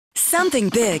Something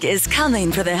big is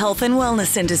coming for the health and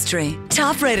wellness industry.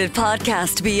 Top-rated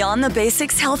podcast Beyond the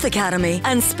Basics Health Academy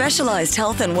and specialized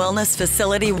health and wellness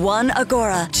facility One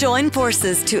Agora join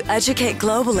forces to educate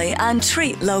globally and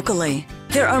treat locally.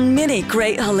 There are many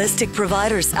great holistic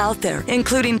providers out there,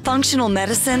 including functional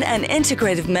medicine and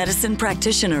integrative medicine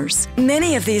practitioners.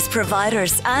 Many of these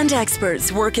providers and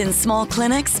experts work in small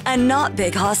clinics and not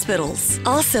big hospitals.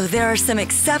 Also, there are some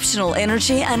exceptional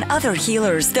energy and other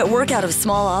healers that work out of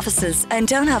small offices and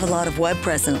don't have a lot of web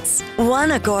presence.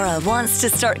 One Agora wants to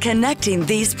start connecting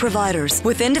these providers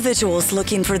with individuals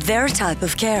looking for their type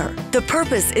of care. The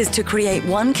purpose is to create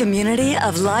one community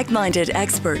of like-minded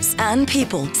experts and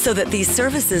people so that these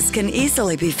services can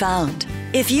easily be found.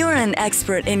 If you are an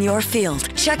expert in your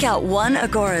field, check out One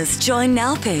Agora's Join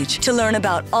Now page to learn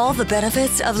about all the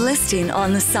benefits of listing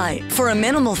on the site. For a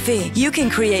minimal fee, you can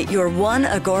create your One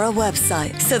Agora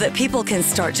website so that people can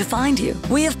start to find you.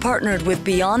 We have partnered with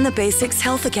Beyond the Basics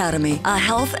Health Academy, a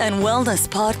health and wellness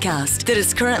podcast that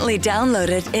is currently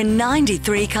downloaded in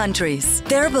 93 countries.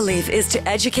 Their belief is to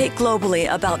educate globally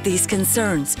about these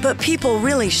concerns, but people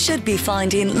really should be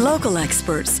finding local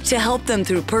experts to help them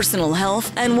through personal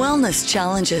health and wellness challenges.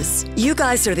 You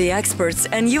guys are the experts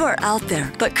and you are out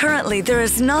there, but currently there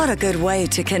is not a good way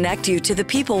to connect you to the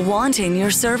people wanting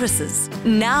your services.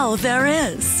 Now there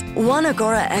is. One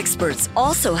Agora experts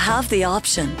also have the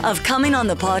option of coming on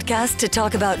the podcast to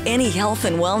talk about any health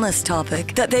and wellness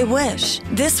topic that they wish.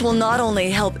 This will not only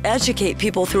help educate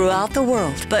people throughout the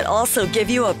world, but also give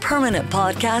you a permanent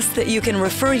podcast that you can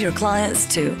refer your clients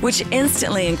to, which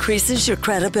instantly increases your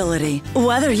credibility.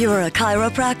 Whether you are a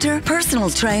chiropractor, personal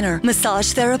trainer,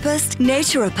 massage therapist,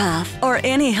 naturopath, or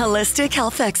any holistic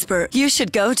health expert, you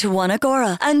should go to One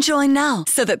Agora and join now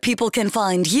so that people can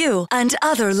find you and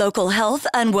other local health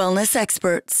and wellness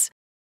experts.